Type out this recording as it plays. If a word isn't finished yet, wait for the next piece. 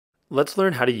Let's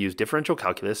learn how to use differential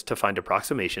calculus to find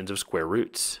approximations of square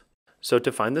roots. So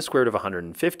to find the square root of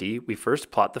 150, we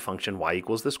first plot the function y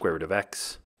equals the square root of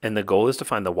x. And the goal is to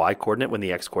find the y-coordinate when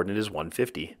the x-coordinate is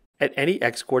 150. At any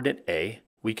x-coordinate a,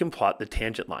 we can plot the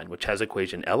tangent line, which has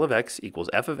equation L of x equals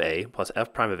f of a plus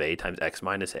f prime of a times x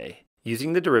minus a.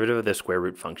 Using the derivative of the square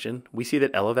root function, we see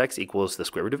that L of x equals the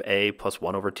square root of a plus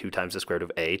 1 over 2 times the square root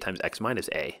of a times x minus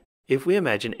a. If we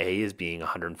imagine a as being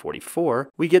 144,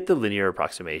 we get the linear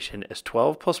approximation as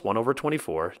 12 plus 1 over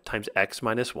 24 times x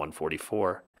minus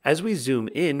 144. As we zoom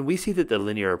in, we see that the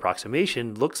linear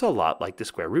approximation looks a lot like the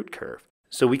square root curve.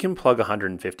 So we can plug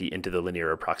 150 into the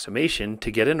linear approximation to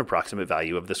get an approximate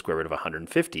value of the square root of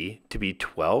 150 to be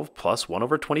 12 plus 1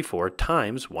 over 24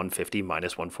 times 150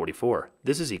 minus 144.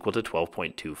 This is equal to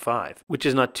 12.25, which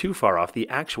is not too far off the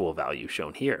actual value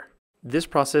shown here. This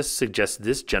process suggests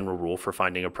this general rule for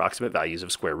finding approximate values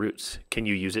of square roots. Can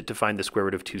you use it to find the square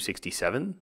root of 267?